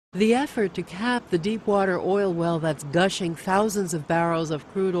The effort to cap the deepwater oil well that's gushing thousands of barrels of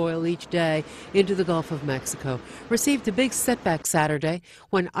crude oil each day into the Gulf of Mexico received a big setback Saturday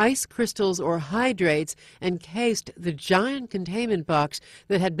when ice crystals or hydrates encased the giant containment box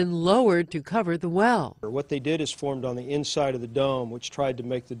that had been lowered to cover the well. What they did is formed on the inside of the dome, which tried to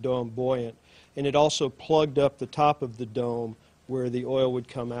make the dome buoyant, and it also plugged up the top of the dome where the oil would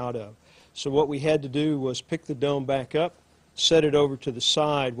come out of. So what we had to do was pick the dome back up, set it over to the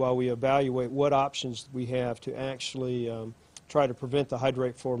side while we evaluate what options we have to actually try to prevent the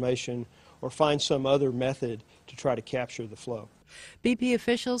hydrate formation or find some other method to try to capture the flow. BP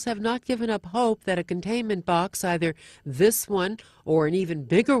officials have not given up hope that a containment box, either this one or an even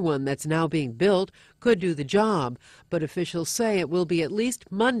bigger one that's now being built, could do the job. But officials say it will be at least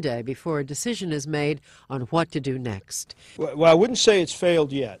Monday before a decision is made on what to do next. Well, I wouldn't say it's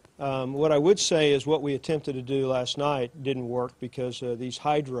failed yet. What I would say is what we attempted to do last night didn't work because these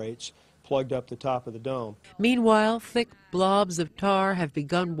hydrates plugged up the top of the dome. Meanwhile, thick blobs of tar have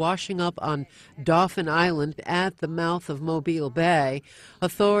begun washing up on Dauphin Island at the mouth of Mobile Bay.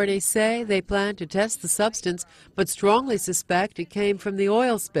 Authorities say they plan to test the substance, but strongly suspect it came from the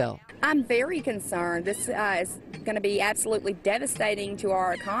oil spill. I'm very concerned. This is going to be absolutely devastating to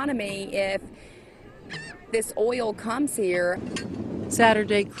our economy if this oil comes here.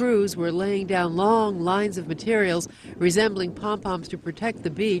 Saturday, crews were laying down long lines of materials resembling pom-poms to protect the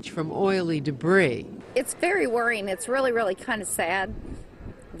beach from oily debris. It's very worrying. It's really kind of sad.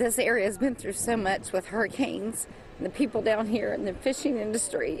 This area has been through so much with hurricanes. The people down here in the fishing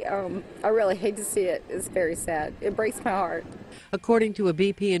industry, I really hate to see it. It's very sad. It breaks my heart. According to a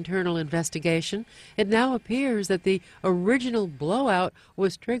BP internal investigation, it now appears that the original blowout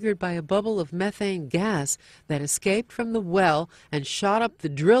was triggered by a bubble of methane gas that escaped from the well and shot up the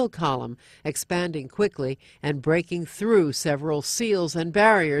drill column, expanding quickly and breaking through several seals and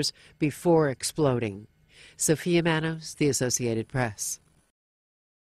barriers before exploding. Sophia Manos, The Associated Press.